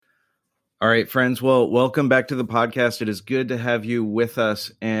All right, friends. Well, welcome back to the podcast. It is good to have you with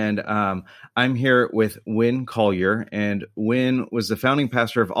us. And I'm here with Win Collier. And Win was the founding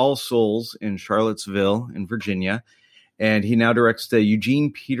pastor of All Souls in Charlottesville in Virginia. And he now directs the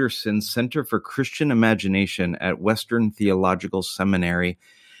Eugene Peterson Center for Christian Imagination at Western Theological Seminary.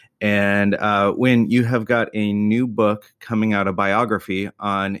 And Win, you have got a new book coming out, a biography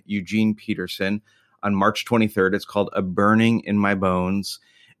on Eugene Peterson on March 23rd. It's called A Burning in My Bones.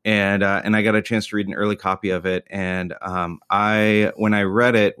 And I got a chance to read an early copy of it. And when I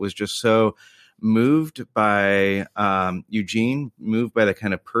read it, was just so moved by Eugene, moved by the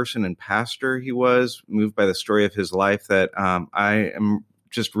kind of person and pastor he was, moved by the story of his life, that I am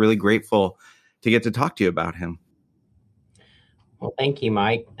just really grateful to get to talk to you about him. Well, thank you,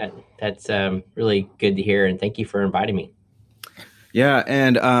 Mike. That's really good to hear. And thank you for inviting me. Yeah.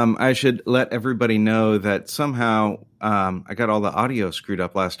 And I should let everybody know that somehow I got all the audio screwed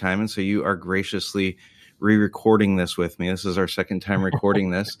up last time. And so you are graciously re-recording this with me. This is our second time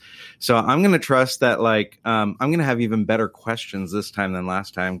recording this. So I'm going to trust that I'm going to have even better questions this time than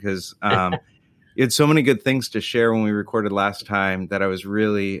last time, because you had so many good things to share when we recorded last time that I was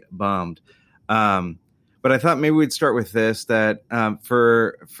really bummed. But I thought maybe we'd start with this, that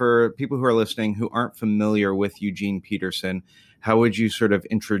for people who are listening who aren't familiar with Eugene Peterson, how would you sort of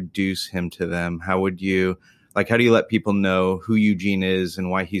introduce him to them? How do you let people know who Eugene is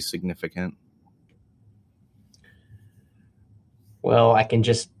and why he's significant? Well, I can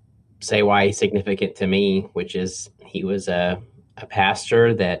just say why he's significant to me, which is he was a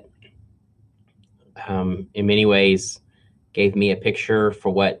pastor that in many ways gave me a picture for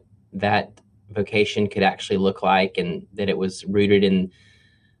what that vocation could actually look like, and that it was rooted in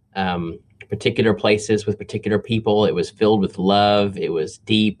particular places with particular people. It was filled with love. It was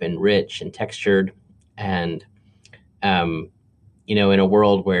deep and rich and textured. And, in a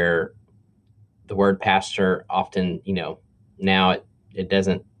world where the word pastor often, now it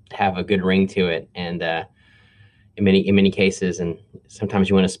doesn't have a good ring to it. And in many cases, and sometimes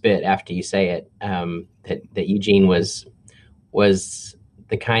you want to spit after you say it, that Eugene was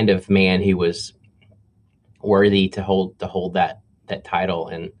the kind of man who was worthy to hold that title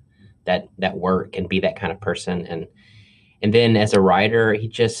and that work and be that kind of person. And then as a writer, he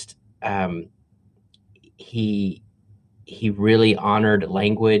just he really honored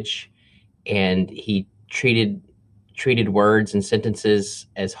language, and he treated words and sentences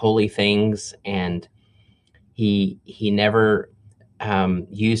as holy things, and he never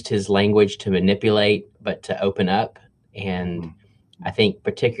used his language to manipulate, but to open up. And I think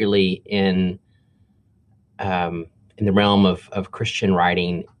particularly in the realm of Christian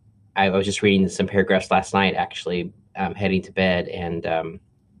writing, I was just reading some paragraphs last night, actually, heading to bed, and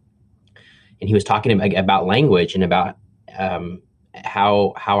he was talking about language and about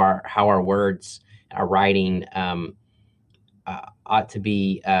how our words, our writing, ought to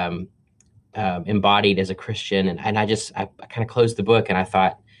be embodied as a Christian. And I kind of closed the book, and I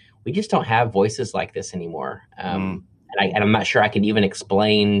thought, we just don't have voices like this anymore. And I'm not sure I can even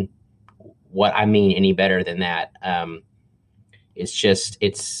explain what I mean any better than that.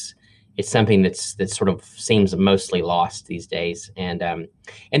 It's something that sort of seems mostly lost these days. And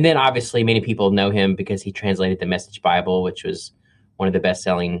then obviously many people know him because he translated the Message Bible, which was one of the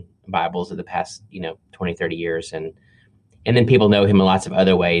best-selling Bibles of the past, 20, 30 years. And then people know him in lots of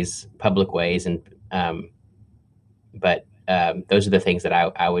other ways, public ways. And but those are the things that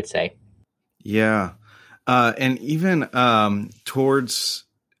I would say. Yeah. And even towards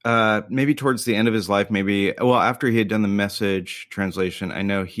the end of his life, after he had done the Message translation, I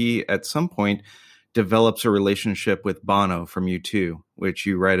know he at some point develops a relationship with Bono from U2, which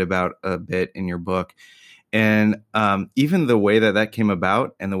you write about a bit in your book. And even the way that came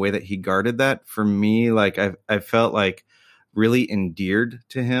about and the way that he guarded that, for me, I felt really endeared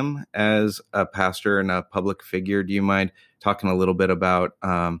to him as a pastor and a public figure. Do you mind talking a little bit about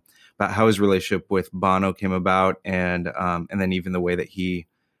how his relationship with Bono came about, and then even the way that he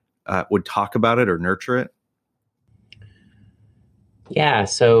would talk about it or nurture it? Yeah.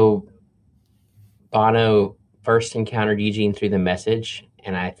 So Bono first encountered Eugene through the Message.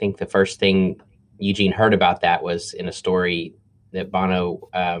 And I think the first thing Eugene heard about that was in a story that Bono,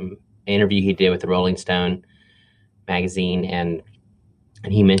 an interview he did with the Rolling Stone magazine. And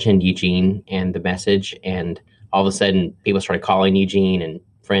he mentioned Eugene and the Message. And all of a sudden people started calling Eugene, and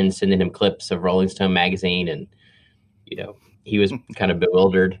friends sending him clips of Rolling Stone magazine. And, he was kind of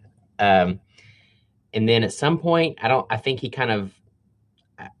bewildered. And then at some point, I think he kind of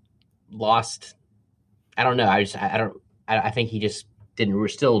lost, I don't know. I think he just didn't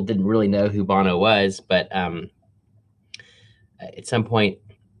really know who Bono was. But at some point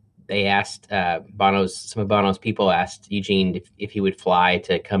they asked some of Bono's people asked Eugene if he would fly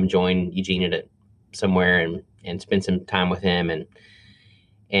to come join Eugene somewhere and spend some time with him,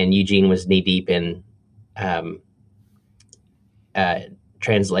 and Eugene was knee deep in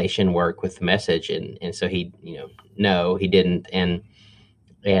translation work with the message, and so he, no, he didn't, and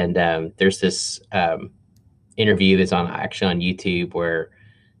there's this interview that's actually on YouTube where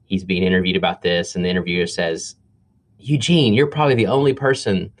he's being interviewed about this, and the interviewer says, Eugene, you're probably the only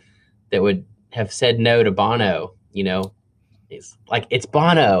person that would have said no to Bono. It's like, it's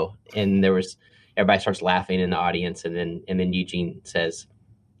Bono. And everybody starts laughing in the audience. And then Eugene says,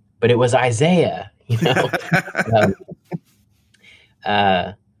 but it was Isaiah,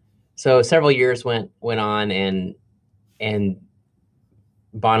 so several years went on, and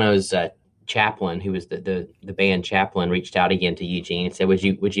Bono's chaplain, who was the band chaplain, reached out again to Eugene and said,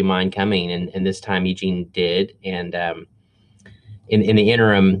 would you mind coming? And this time Eugene did. And in the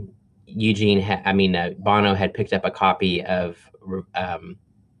interim, Bono had picked up a copy of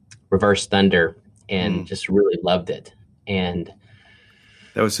Reverse Thunder and just really loved it. And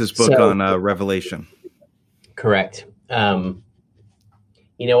that was his book on Revelation. Correct. You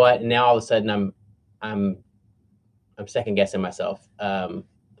know what? Now all of a sudden I'm second guessing myself.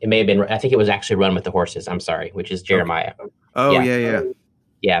 It may have been, I think it was actually Run with the Horses. I'm sorry, which is Jeremiah. Okay. Oh, yeah.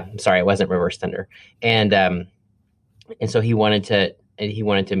 Yeah. I'm sorry. It wasn't Reverse Thunder. And so he really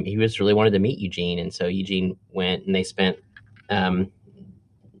wanted to meet Eugene. And so Eugene went, and they spent, when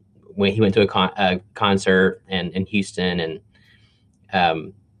he went to a concert in Houston,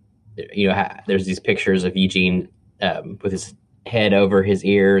 and, there's these pictures of Eugene, with his head over his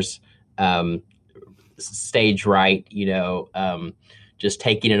ears, stage right, just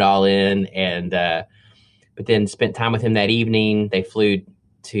taking it all in. And, but then spent time with him that evening. They flew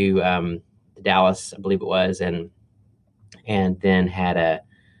to Dallas, I believe it was, and then had a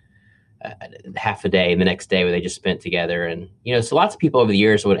half a day the next day where they just spent together. And, so lots of people over the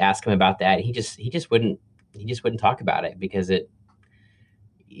years would ask him about that. He just wouldn't talk about it because it,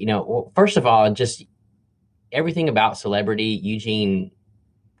 well, first of all, just everything about celebrity, Eugene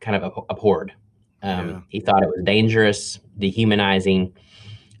kind of abhorred. He thought it was dangerous, dehumanizing.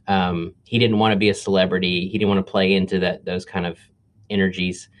 He didn't want to be a celebrity. He didn't want to play into those kind of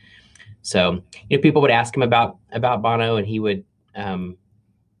energies. So, people would ask him about Bono, and he would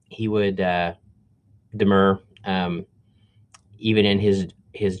demur. Even in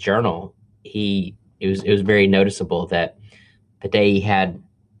his journal, it was very noticeable that the day he had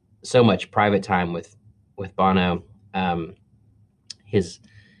so much private time with Bono,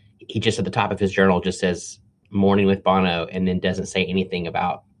 he just at the top of his journal just says morning with Bono, and then doesn't say anything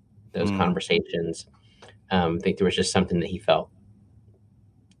about those conversations. I think there was just something that he felt,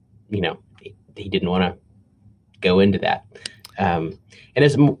 he didn't want to go into that. And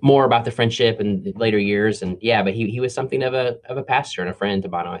it's more about the friendship and later years. And but he was something of a pastor and a friend to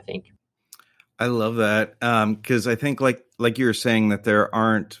Bono, I think. I love that. 'Cause I think like you were saying that there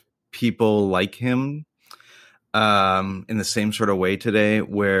aren't people like him in the same sort of way today,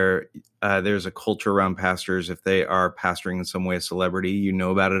 where there's a culture around pastors. If they are pastoring in some way a celebrity,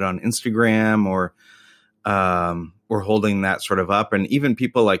 about it on Instagram or holding that sort of up. And even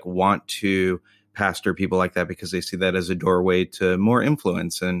people want to pastor people like that because they see that as a doorway to more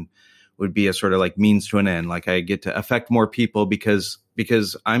influence and would be a sort of means to an end. Like, I get to affect more people because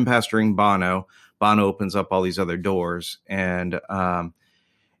I'm pastoring Bono. Bono opens up all these other doors. And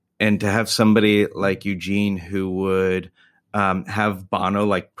to have somebody like Eugene who would have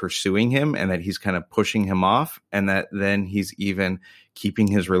Bono pursuing him, and that he's kind of pushing him off, and that then he's even keeping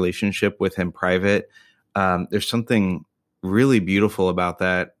his relationship with him private. There's something really beautiful about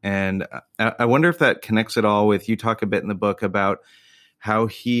that. And I wonder if that connects at all with, you talk a bit in the book about how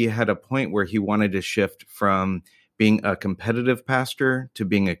he had a point where he wanted to shift from being a competitive pastor to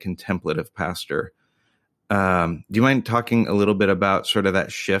being a contemplative pastor. Do you mind talking a little bit about sort of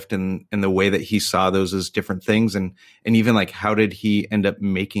that shift and the way that he saw those as different things, and even how did he end up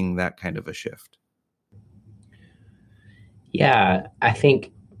making that kind of a shift? Yeah, I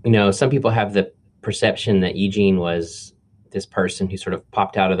think, some people have the perception that Eugene was this person who sort of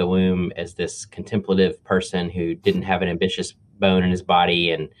popped out of the womb as this contemplative person who didn't have an ambitious bone in his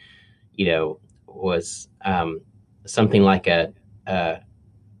body, and, was something like a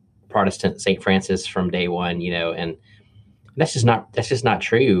Protestant St. Francis from day one, and that's just not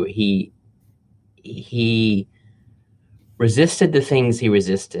true. He resisted the things he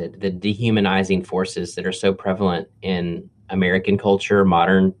resisted, the dehumanizing forces that are so prevalent in American culture,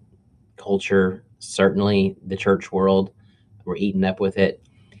 modern culture, certainly the church world. We're eaten up with it.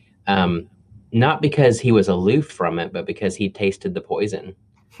 Not because he was aloof from it, but because he tasted the poison.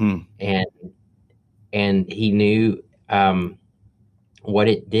 Hmm. and he knew what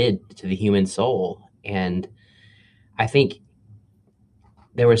it did to the human soul. And I think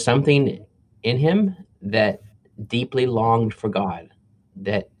there was something in him that deeply longed for God,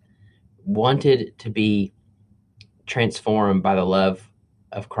 that wanted to be transformed by the love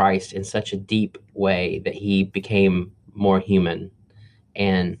of Christ in such a deep way that he became more human.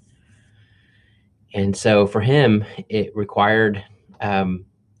 And so for him, it required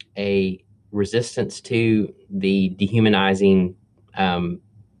a resistance to the dehumanizing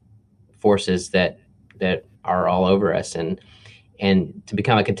forces that are all over us. And to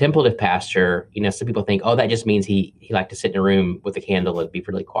become a contemplative pastor, some people think, oh, that just means he liked to sit in a room with a candle and be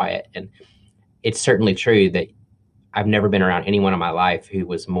really quiet. And it's certainly true that I've never been around anyone in my life who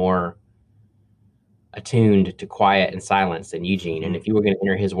was more attuned to quiet and silence than Eugene. And if you were going to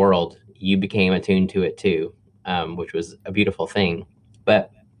enter his world, you became attuned to it too, which was a beautiful thing.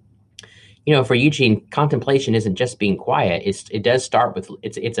 But for Eugene, contemplation isn't just being quiet. It does start with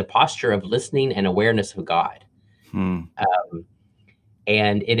it's a posture of listening and awareness of God. And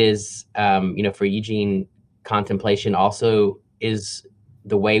it is, for Eugene, contemplation also is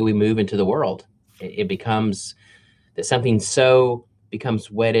the way we move into the world. It becomes that something so becomes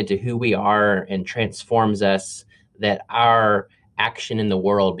wedded to who we are and transforms us that our action in the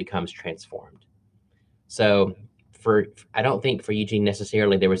world becomes transformed. So I don't think for Eugene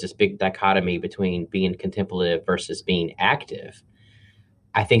necessarily there was this big dichotomy between being contemplative versus being active.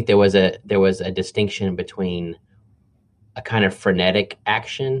 I think there was a distinction between a kind of frenetic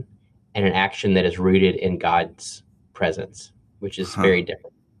action and an action that is rooted in God's presence, which is very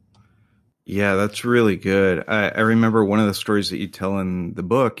different. Yeah, that's really good. I remember one of the stories that you tell in the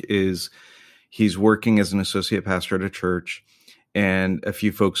book is he's working as an associate pastor at a church, and a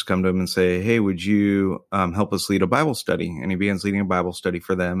few folks come to him and say, hey, would you help us lead a Bible study? And he begins leading a Bible study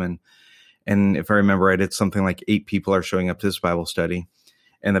for them. And if I remember right, it's something like 8 people are showing up to this Bible study.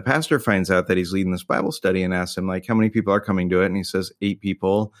 And the pastor finds out that he's leading this Bible study and asks him, like, how many people are coming to it? And he says 8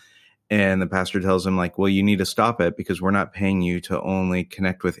 people. And the pastor tells him, like, well, you need to stop it because we're not paying you to only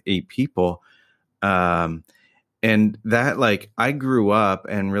connect with 8 people. And that, like, I grew up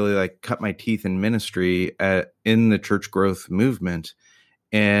and really like cut my teeth in ministry in the church growth movement.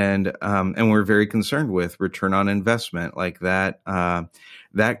 And we're very concerned with return on investment. Like that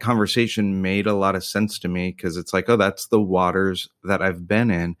conversation made a lot of sense to me because it's like, oh, that's the waters that I've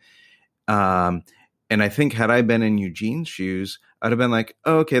been in. And I think had I been in Eugene's shoes, I'd have been like,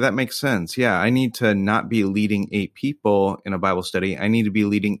 oh, okay, that makes sense. Yeah, I need to not be leading 8 people in a Bible study. I need to be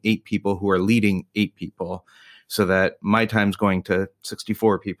leading 8 people who are leading 8 people so that my time's going to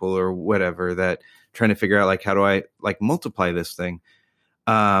 64 people or whatever, that trying to figure out like, how do I like multiply this thing?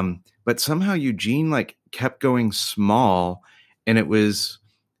 But somehow Eugene like kept going small, and it was,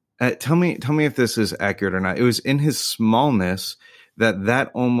 tell me if this is accurate or not. It was in his smallness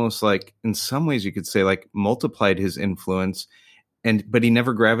that almost like in some ways you could say like multiplied his influence, but he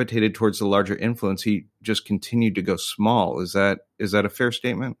never gravitated towards the larger influence. He just continued to go small. Is that a fair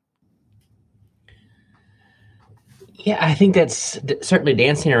statement? Yeah, I think that's certainly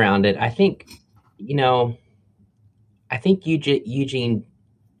dancing around it. I think, Eugene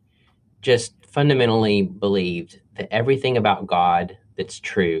just fundamentally believed that everything about God that's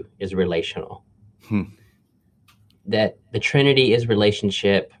true is relational. That the Trinity is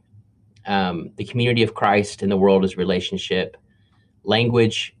relationship. The community of Christ in the world is relationship.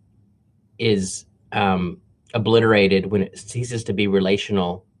 Language is obliterated when it ceases to be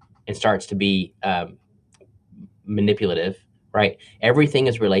relational and starts to be manipulative, right? Everything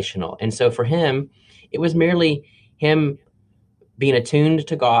is relational. And so for him, it was merely him being attuned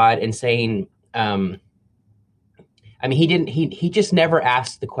to God and saying, he just never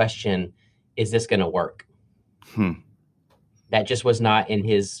asked the question, is this going to work? That just was not on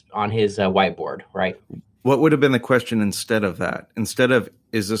his whiteboard, right? What would have been the question instead of that? Instead of,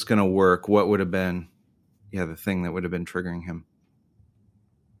 is this going to work? What would have been, the thing that would have been triggering him?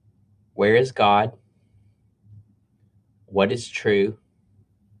 Where is God? What is true?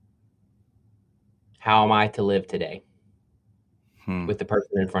 How am I to live today with the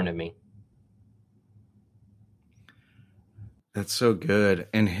person in front of me? That's so good.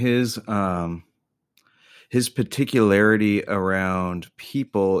 And his particularity around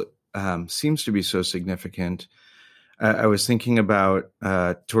people seems to be so significant. I was thinking about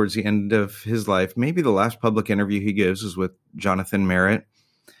towards the end of his life, maybe the last public interview he gives is with Jonathan Merritt.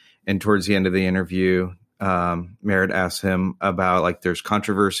 And towards the end of the interview, Merritt asks him about like there's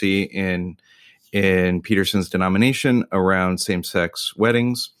controversy in Peterson's denomination around same-sex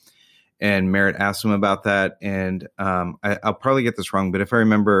weddings. And Merritt asked him about that. And I'll probably get this wrong, but if I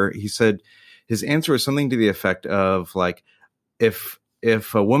remember, he said his answer was something to the effect of like, if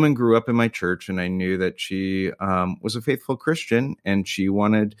a woman grew up in my church and I knew that she was a faithful Christian and she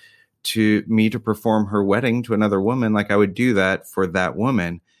wanted me to perform her wedding to another woman, like I would do that for that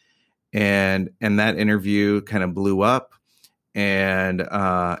woman. And that interview kind of blew up and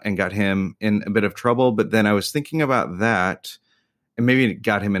got him in a bit of trouble. But then I was thinking about that, and maybe it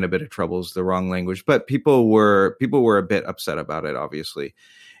got him in a bit of trouble is the wrong language, but people were a bit upset about it, obviously.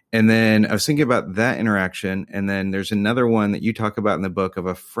 And then I was thinking about that interaction. And then there's another one that you talk about in the book of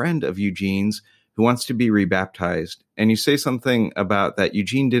a friend of Eugene's who wants to be rebaptized. And you say something about that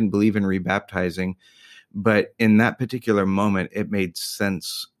Eugene didn't believe in rebaptizing, but in that particular moment, it made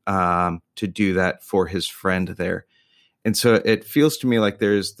sense to do that for his friend there. And so it feels to me like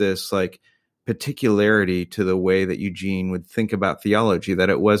there's this like particularity to the way that Eugene would think about theology, that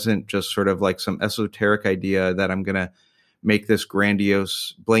it wasn't just sort of like some esoteric idea that I'm going to make this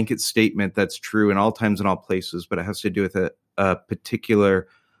grandiose blanket statement that's true in all times and all places, but it has to do with a particular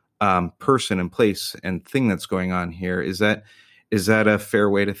person and place and thing that's going on here. Is that a fair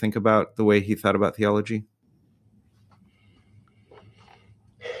way to think about the way he thought about theology?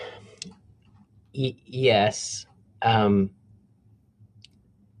 Yes.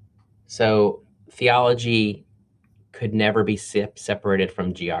 So theology could never be separated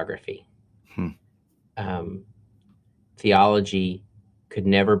from geography. Theology could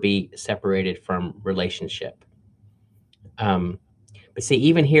never be separated from relationship. But see,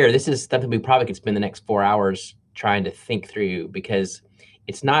 even here, this is something we probably could spend the next 4 hours trying to think through, because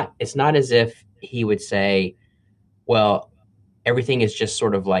it's not as if he would say, well, everything is just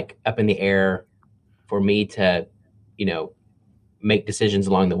sort of like up in the air for me to, make decisions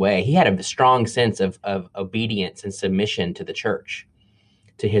along the way. He had a strong sense of obedience and submission to the church,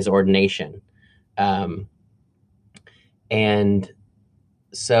 to his ordination. And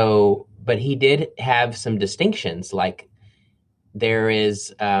so, but he did have some distinctions, like there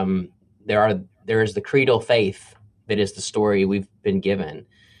is the creedal faith that is the story we've been given.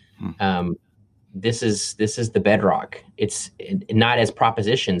 This is the bedrock. It's not as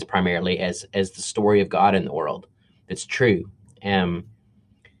propositions primarily as the story of God in the world that's true. Then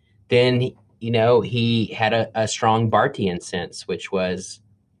he had a strong Barthian sense, which was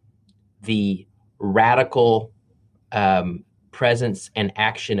the radical presence and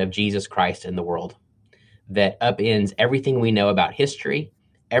action of Jesus Christ in the world that upends everything we know about history,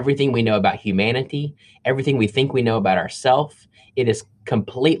 everything we know about humanity, everything we think we know about ourselves. It is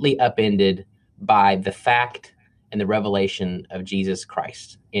completely upended by the fact and the revelation of Jesus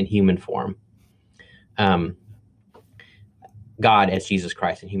Christ in human form. God as Jesus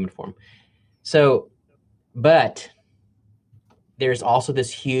Christ in human form. So, but there's also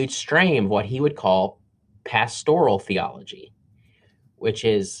this huge stream of what he would call pastoral theology, which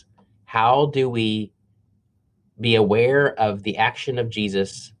is, how do we be aware of the action of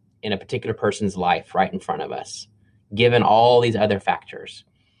Jesus in a particular person's life right in front of us, given all these other factors?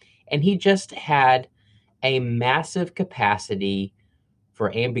 And he just had a massive capacity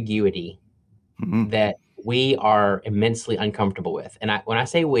for ambiguity that we are immensely uncomfortable with. And when I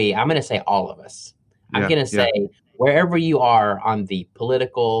say we, I'm going to say all of us. I'm going to say wherever you are on the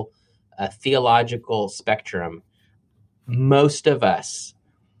political, theological spectrum, most of us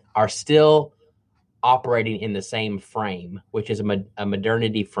are still operating in the same frame, which is a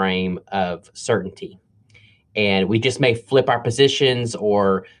modernity frame of certainty. And we just may flip our positions,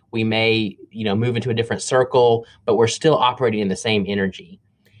 or we may, move into a different circle, but we're still operating in the same energy.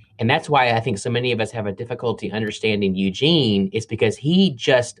 And that's why I think so many of us have a difficulty understanding Eugene, is because he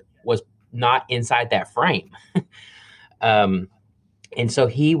just was not inside that frame. And so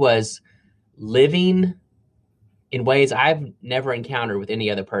he was living in ways I've never encountered with any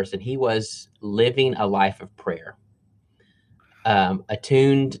other person. He was living a life of prayer,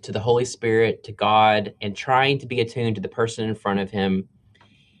 attuned to the Holy Spirit, to God, and trying to be attuned to the person in front of him.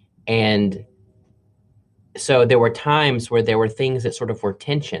 And so there were times where there were things that sort of were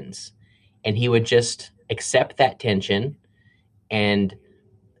tensions, and he would just accept that tension and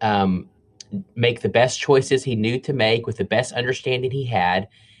make the best choices he knew to make with the best understanding he had.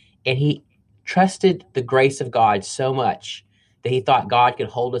 And he trusted the grace of God so much that he thought God could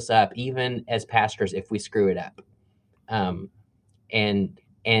hold us up, even as pastors, if we screw it up. And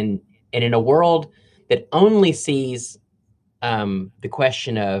in a world that only sees the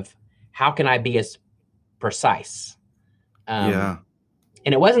question of how can I be as precise? And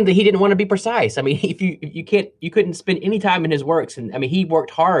it wasn't that he didn't want to be precise. I mean, you couldn't spend any time in his works, and I mean, he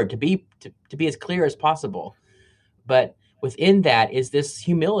worked hard to be as clear as possible. But within that is this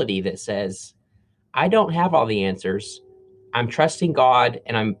humility that says, I don't have all the answers. I'm trusting God,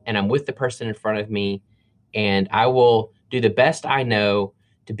 and I'm with the person in front of me, and I will do the best I know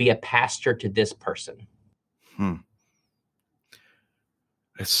to be a pastor to this person.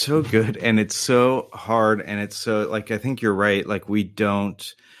 It's so good, and it's so hard, and it's so, like, I think you're right. Like, we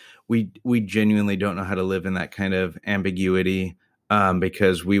genuinely don't know how to live in that kind of ambiguity,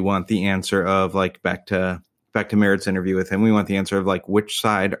 because we want the answer of, like, back to Merritt's interview with him. We want the answer of, like, which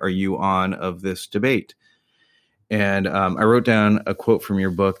side are you on of this debate? And I wrote down a quote from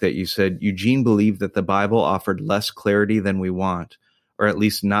your book that you said, Eugene believed that the Bible offered less clarity than we want, or at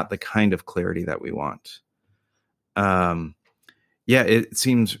least not the kind of clarity that we want. Yeah, it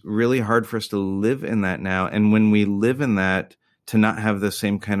seems really hard for us to live in that now. And when we live in that, to not have the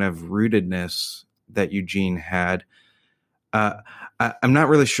same kind of rootedness that Eugene had. I'm not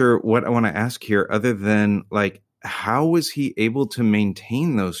really sure what I want to ask here, other than, like, how was he able to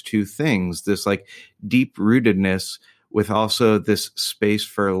maintain those two things, this, like, deep rootedness with also this space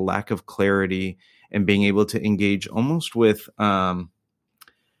for lack of clarity, and being able to engage almost with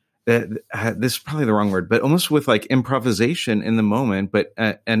this is probably the wrong word, but almost with, like, improvisation in the moment, but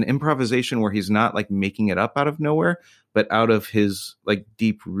an improvisation where he's not, like, making it up out of nowhere, but out of his, like,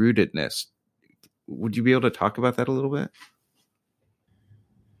 deep rootedness. Would you be able to talk about that a little bit?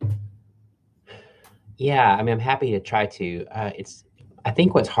 Yeah, I mean, I'm happy to try to. I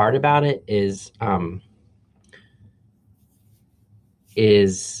think what's hard about it is,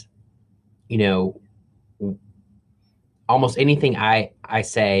 you know, almost anything I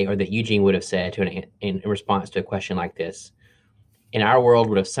say, or that Eugene would have said in response to a question like this, in our world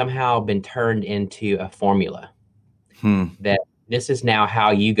would have somehow been turned into a formula. That this is now how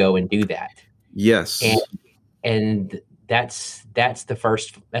you go and do that. Yes. And that's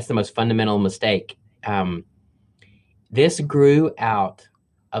the most fundamental mistake. This grew out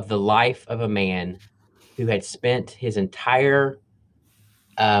of the life of a man who had spent his entire,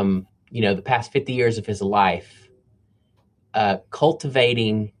 the past 50 years of his life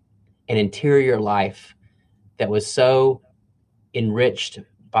cultivating an interior life that was so enriched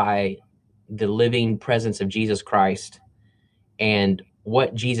by the living presence of Jesus Christ and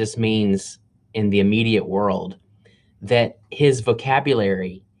what Jesus means in the immediate world, that his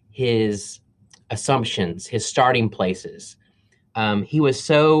vocabulary, his assumptions, his starting places, he was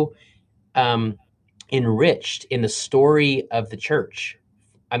so enriched in the story of the church.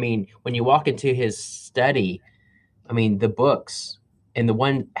 I mean, when you walk into his study, I mean, the books and the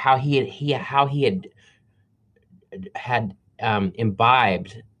one how he had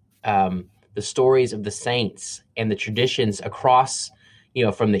imbibed the stories of the saints and the traditions across,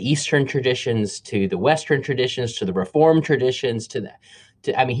 from the Eastern traditions to the Western traditions to the Reformed traditions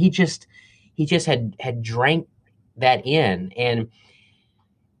I mean, he just had drank that in, and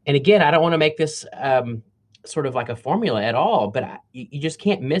again, I don't want to make this sort of like a formula at all, but you just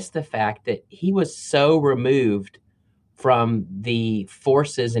can't miss the fact that he was so removed from the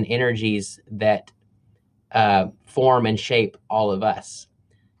forces and energies that form and shape all of us.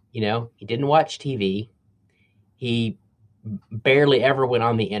 He didn't watch TV. He barely ever went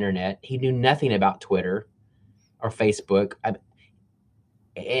on the internet. He knew nothing about Twitter or Facebook.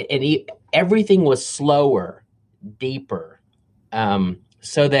 Everything was slower, deeper.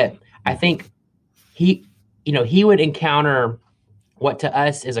 So that I think he would encounter what to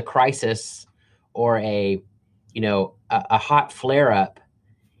us is a crisis or a hot flare up.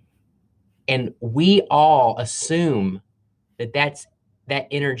 And we all assume that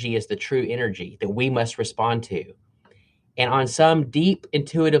energy is the true energy that we must respond to. And on some deep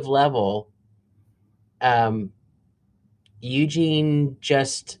intuitive level, Eugene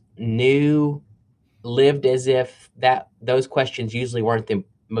just lived as if those questions usually weren't the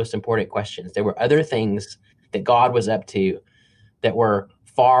most important questions. There were other things that God was up to that were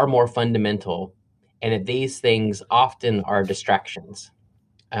far more fundamental, and that these things often are distractions.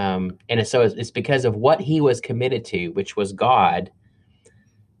 And so it's because of what he was committed to, which was God,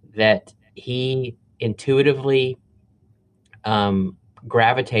 that he intuitively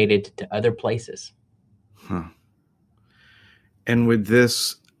gravitated to other places. And would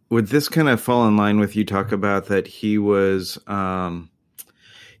this kind of fall in line with you talk about that he was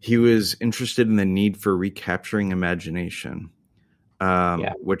interested in the need for recapturing imagination,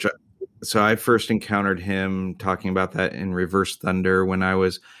 So I first encountered him talking about that in Reverse Thunder when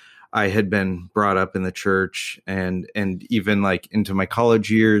I had been brought up in the church, and even, like, into my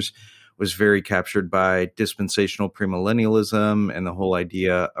college years, was very captured by dispensational premillennialism and the whole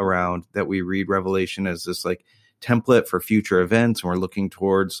idea around that we read Revelation as this, like, template for future events, and we're looking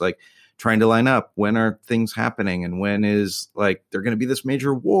towards, like, trying to line up when are things happening and when is like there going to be this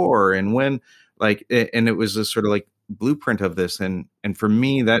major war and when like and it was this sort of like blueprint of this and for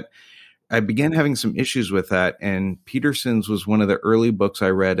me that I began having some issues with that, and Peterson's was one of the early books I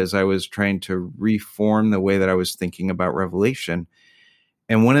read as I was trying to reform the way that I was thinking about Revelation.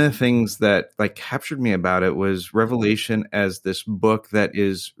 And one of the things that like captured me about it was Revelation as this book that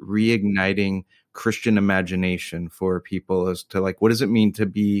is reigniting Christian imagination for people as to like, what does it mean to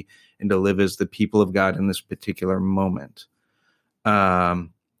be and to live as the people of God in this particular moment?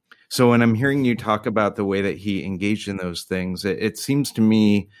 So when I'm hearing you talk about the way that he engaged in those things, it seems to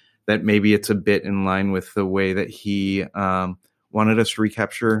me that maybe it's a bit in line with the way that he wanted us to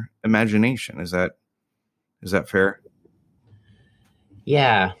recapture imagination. Is that fair?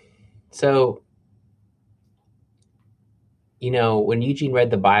 Yeah. So, when Eugene read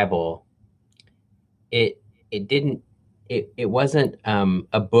the Bible, it wasn't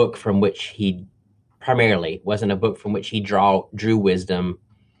a book from which he drew wisdom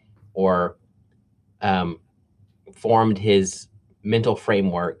or formed his mental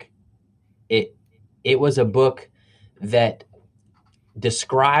framework. It was a book that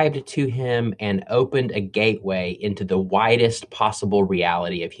described to him and opened a gateway into the widest possible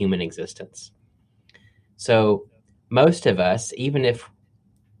reality of human existence. So most of us, even if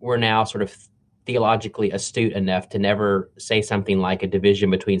we're now sort of theologically astute enough to never say something like a division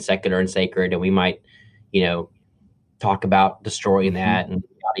between secular and sacred, and we might, talk about destroying that and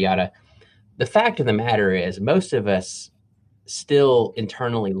yada, yada. The fact of the matter is most of us still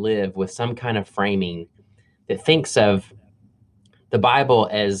internally live with some kind of framing that thinks of the Bible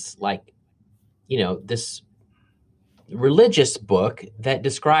as like, this religious book that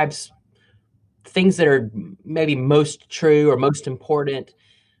describes things that are maybe most true or most important,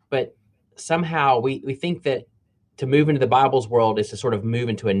 but somehow we think that to move into the Bible's world is to sort of move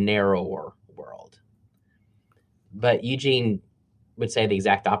into a narrower world. But Eugene would say the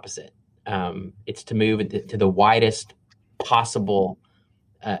exact opposite. It's to move into the widest possible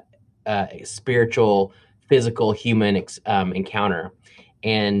spiritual, physical, human encounter.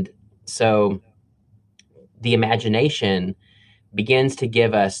 And so the imagination begins to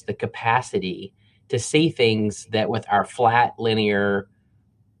give us the capacity to see things that with our flat, linear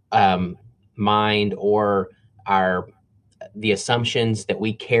mind or the assumptions that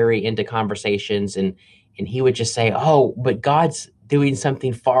we carry into conversations. And he would just say, oh, but God's doing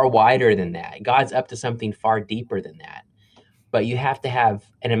something far wider than that. God's up to something far deeper than that. But you have to have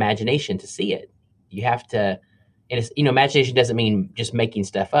an imagination to see it. You have to, and it's, imagination doesn't mean just making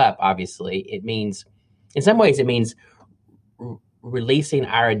stuff up, obviously. It means, in some ways, it means releasing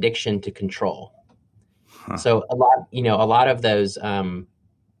our addiction to control. Huh. So a lot of those,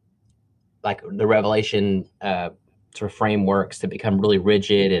 like the Revelation sort of frameworks that become really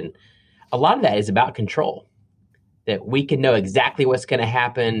rigid, and a lot of that is about control. That we can know exactly what's going to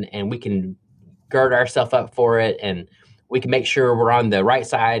happen, and we can gird ourselves up for it, and we can make sure we're on the right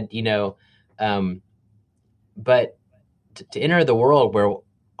side, but to enter the world where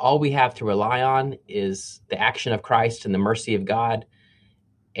all we have to rely on is the action of Christ and the mercy of God,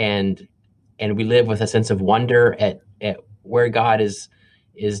 and we live with a sense of wonder at where God is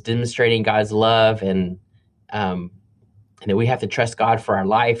demonstrating God's love, and that we have to trust God for our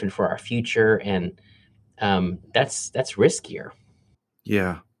life and for our future, and that's riskier.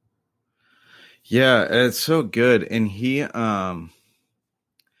 Yeah. Yeah, it's so good. And he, gosh,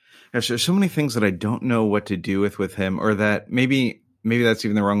 there's so many things that I don't know what to do with him, or that maybe that's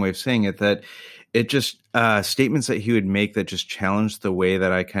even the wrong way of saying it, that it just, statements that he would make that just challenged the way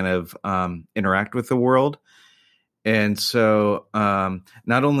that I kind of, interact with the world. And so,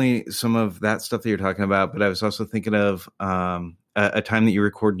 not only some of that stuff that you're talking about, but I was also thinking of, a time that you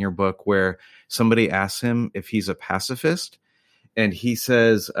record in your book where somebody asks him if he's a pacifist. And he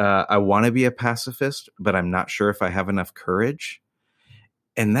says, I want to be a pacifist, but I'm not sure if I have enough courage.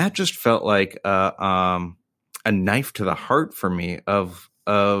 And that just felt like a knife to the heart for me of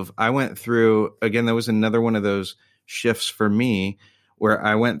I went through, again, that was another one of those shifts for me where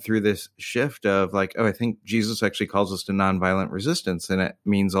I went through this shift of like, oh, I think Jesus actually calls us to nonviolent resistance, and it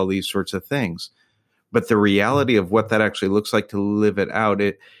means all these sorts of things. But the reality of what that actually looks like to live it out,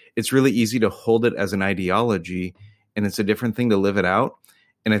 it's really easy to hold it as an ideology, and it's a different thing to live it out.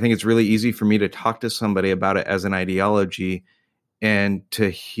 And I think it's really easy for me to talk to somebody about it as an ideology and to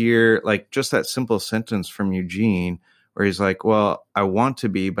hear like just that simple sentence from Eugene where he's like, well, I want to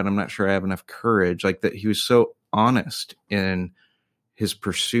be, but I'm not sure I have enough courage. Like that he was so honest in his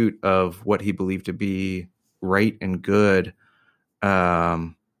pursuit of what he believed to be right and good. Yeah,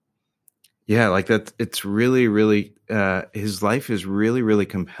 Yeah, like that. It's really, really. His life is really, really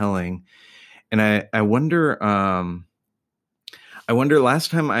compelling, and I wonder. I wonder.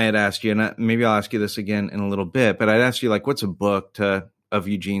 Last time I had asked you, and maybe I'll ask you this again in a little bit, but I'd asked you like, what's a book of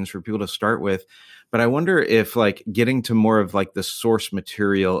Eugene's for people to start with? But I wonder if like getting to more of like the source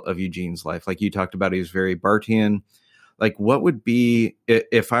material of Eugene's life, like you talked about, he was very Barthian. Like, what would be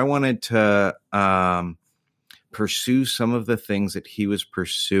if I wanted to pursue some of the things that he was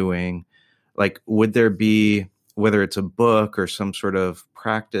pursuing? Like, would there be, whether it's a book or some sort of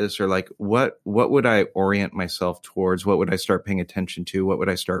practice, or like what would I orient myself towards? What would I start paying attention to? What would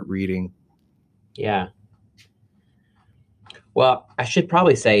I start reading? Yeah. Well, I should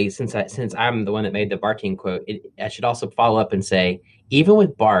probably say, since I'm the one that made the Barthian quote, I should also follow up and say, even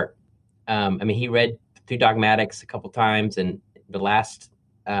with Barth, I mean, he read through Dogmatics a couple times, and the last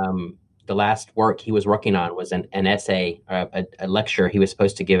work he was working on was an essay, a lecture he was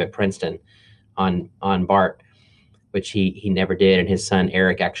supposed to give at Princeton on Barth, which he never did, and his son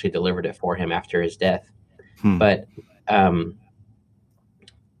Eric actually delivered it for him after his death. But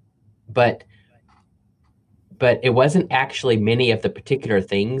it wasn't actually many of the particular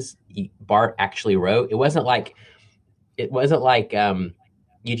things Barth actually wrote. It wasn't like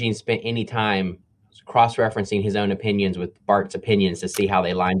Eugene spent any time cross-referencing his own opinions with Barth's opinions to see how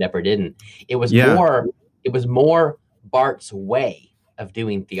they lined up or didn't. It was more Barth's way of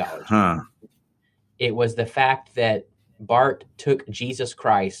doing theology. It was the fact that Barth took Jesus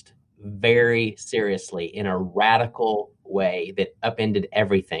Christ very seriously in a radical way that upended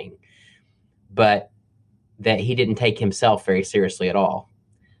everything, but that he didn't take himself very seriously at all.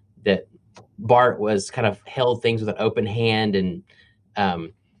 That Barth was kind of held things with an open hand and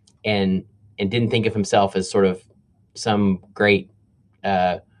didn't think of himself as sort of some great,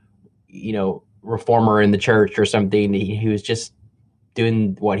 reformer in the church or something. He was just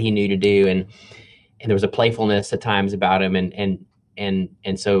doing what he knew to do, and there was a playfulness at times about him, and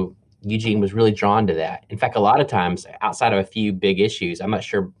so Eugene was really drawn to that. In fact, a lot of times, outside of a few big issues, I'm not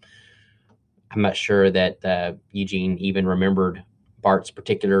sure that Eugene even remembered Barth's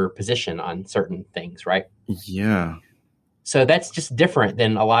particular position on certain things, right? Yeah. So that's just different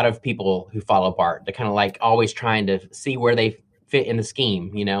than a lot of people who follow Barth. They're kind of like always trying to see where they fit in the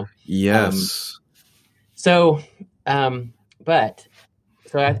scheme, you know? Yes. I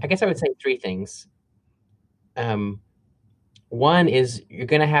guess I would say three things. One is you're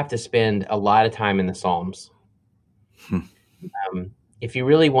going to have to spend a lot of time in the Psalms. If you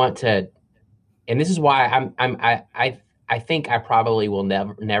really want to, and this is why I think I probably will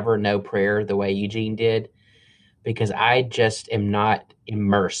never know prayer the way Eugene did, because I just am not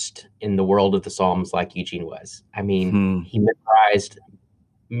immersed in the world of the Psalms like Eugene was. I mean, he memorized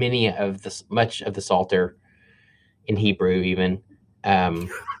much of the Psalter in Hebrew, even.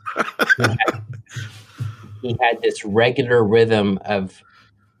 He had this regular rhythm of,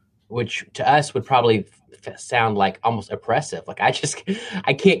 which to us would probably sound like almost oppressive. Like I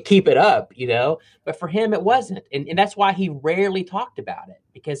can't keep it up, you know. But for him, it wasn't, and that's why he rarely talked about it,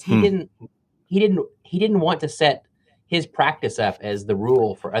 because he didn't want to set his practice up as the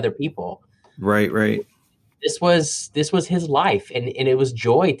rule for other people. Right. This was his life, and it was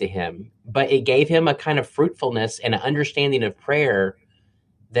joy to him. But it gave him a kind of fruitfulness and an understanding of prayer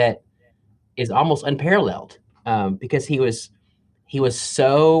that is almost unparalleled, because he was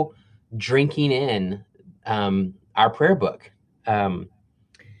so drinking in our prayer book. And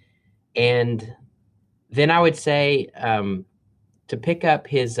then I would say to pick up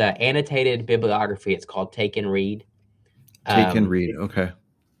his annotated bibliography. It's called Take and Read. Take and Read. Okay.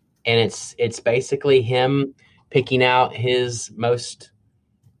 And it's basically him picking out the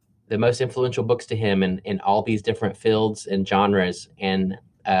most influential books to him in all these different fields and genres, and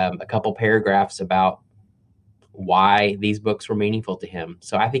a couple paragraphs about why these books were meaningful to him.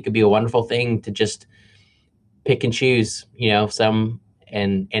 So I think it'd be a wonderful thing to just pick and choose, some,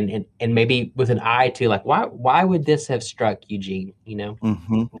 and maybe with an eye to like, why would this have struck Eugene,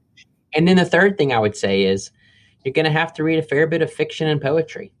 Mm-hmm. And then the third thing I would say is you're going to have to read a fair bit of fiction and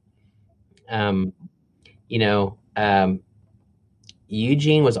poetry.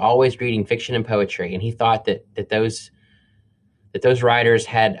 Eugene was always reading fiction and poetry, and he thought that those writers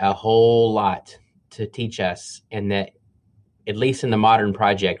had a whole lot to teach us, and that at least in the modern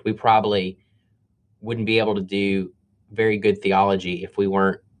project, we probably wouldn't be able to do very good theology if we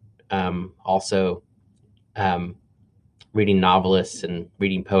weren't also reading novelists and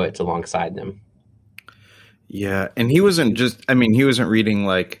reading poets alongside them. Yeah, and he wasn't reading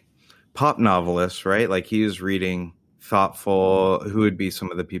like pop novelists, right? Like he was reading thoughtful. Who would be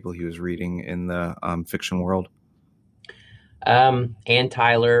some of the people he was reading in the fiction world? Ann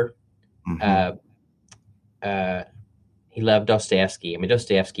Tyler, Mm-hmm. Uh, uh, he loved Dostoevsky. I mean,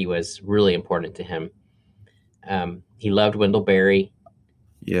 Dostoevsky was really important to him. He loved Wendell Berry.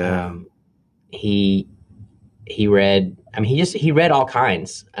 Yeah. Um, he he read. I mean, he read all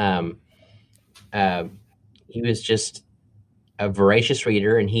kinds. Uh, he was just a voracious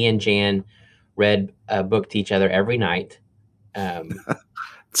reader, and he and Jan read a book to each other every night. Um,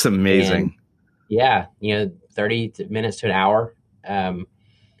 It's and amazing. yeah, 30 minutes to an hour.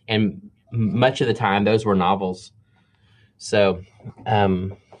 And much of the time, those were novels. So,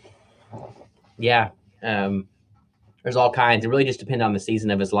 um, yeah, um, there's all kinds. It really just depended on the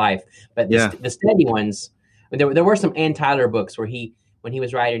season of his life. But Yeah. the steady ones, there were some Ann Tyler books where when he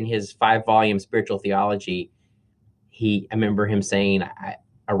was writing his 5-volume spiritual theology, I remember him saying,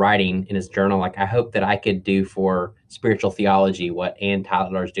 writing in his journal, like, I hope that I could do for spiritual theology what Ann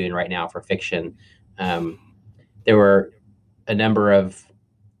Tyler is doing right now for fiction. There were a number of,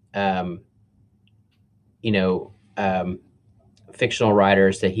 um, you know, um, fictional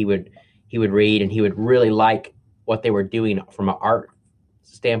writers that he would read, and he would really like what they were doing from an art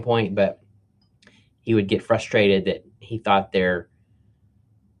standpoint, but he would get frustrated that he thought their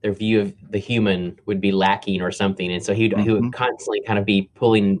view of the human would be lacking or something, and so he Mm-hmm. would constantly kind of be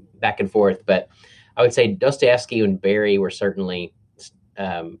pulling back and forth. But I would say Dostoevsky and Barry were certainly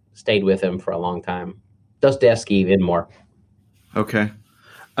stayed with him for a long time. Dostoevsky even more. Okay.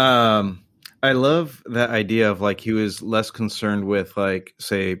 Um, I love that idea of like he was less concerned with like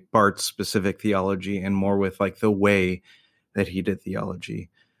say Barth's specific theology and more with like the way that he did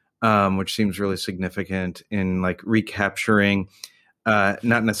theology, which seems really significant in like recapturing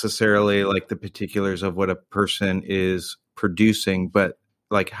not necessarily like the particulars of what a person is producing, but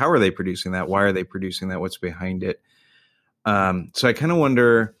like how are they producing that? Why are they producing that? What's behind it? So I kind of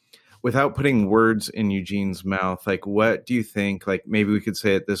wonder, without putting words in Eugene's mouth, like what do you think? Like maybe we could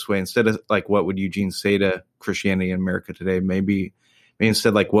say it this way instead of like what would Eugene say to Christianity in America today? Maybe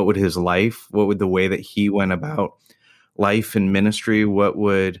instead like what would his life? What would the way that he went about life and ministry? What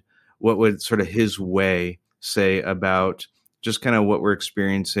would sort of his way say about just kind of what we're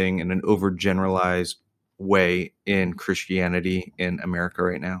experiencing in an overgeneralized way in Christianity in America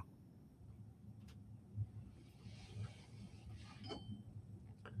right now?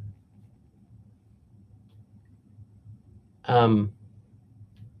 Um,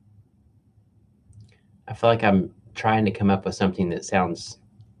 I feel like I'm trying to come up with something that sounds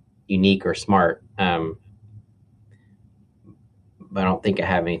unique or smart, but I don't think I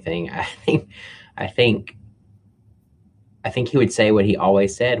have anything. I think, I think he would say what he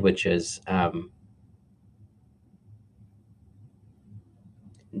always said, which is,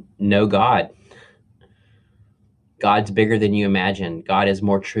 know God. God's bigger than you imagine. God is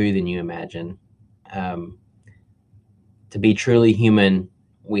more true than you imagine. Um, to be truly human,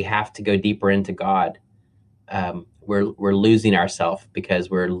 we have to go deeper into God. We're losing ourselves because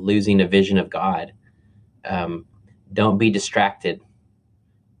we're losing a vision of God. Um, don't be distracted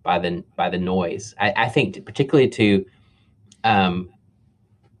by the noise. I think particularly um,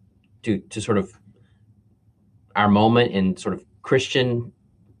 to sort of our moment in sort of Christian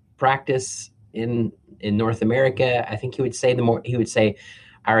practice in North America. I think he would say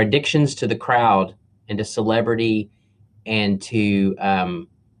our addictions to the crowd and to celebrity and to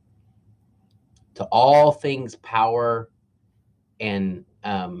all things power and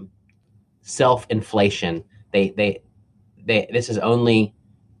self-inflation. This has only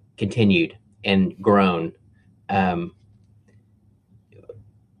continued and grown. Um,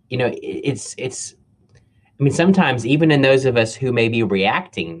 it's. I mean, sometimes even in those of us who may be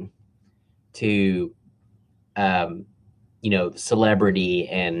reacting to, um, celebrity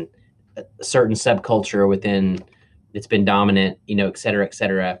and a certain subculture within that's been dominant, et cetera, et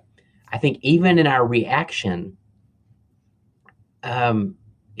cetera. I think even in our reaction,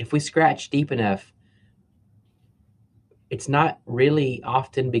 if we scratch deep enough, it's not really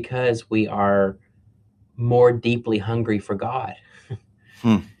often because we are more deeply hungry for God.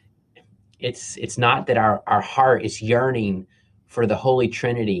 Hmm. It's not that our heart is yearning for the Holy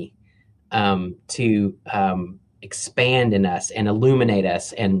Trinity to expand in us and illuminate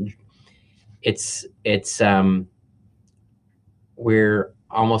us, and it's we're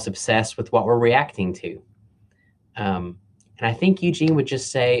almost obsessed with what we're reacting to. And I think Eugene would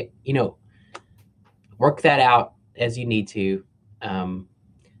just say, work that out as you need to.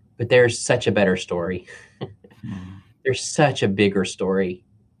 But there's such a better story. There's such a bigger story.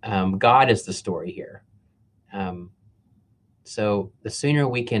 God is the story here. So the sooner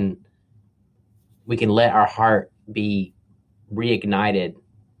we can let our heart be reignited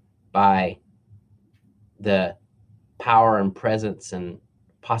by the power and presence and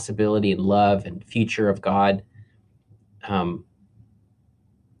possibility and love and future of God.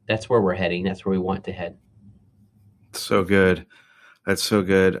 That's where we're heading. That's where we want to head. So good. That's so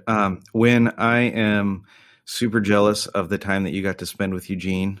good. When I am super jealous of the time that you got to spend with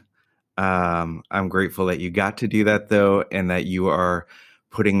Eugene. I'm grateful that you got to do that though, and that you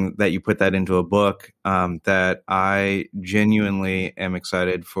put that into a book, that I genuinely am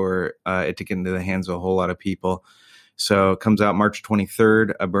excited for it to get into the hands of a whole lot of people. So it comes out March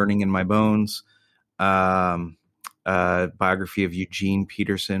 23rd, A Burning in My Bones, biography of Eugene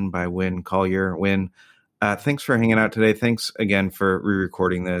Peterson by Win Collier. Win, thanks for hanging out today. Thanks again for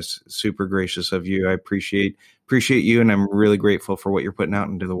re-recording this. Super gracious of you. I appreciate you, and I'm really grateful for what you're putting out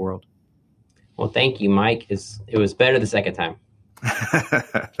into the world. Well, thank you, Mike. It was better the second time.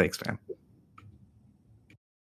 Thanks, man.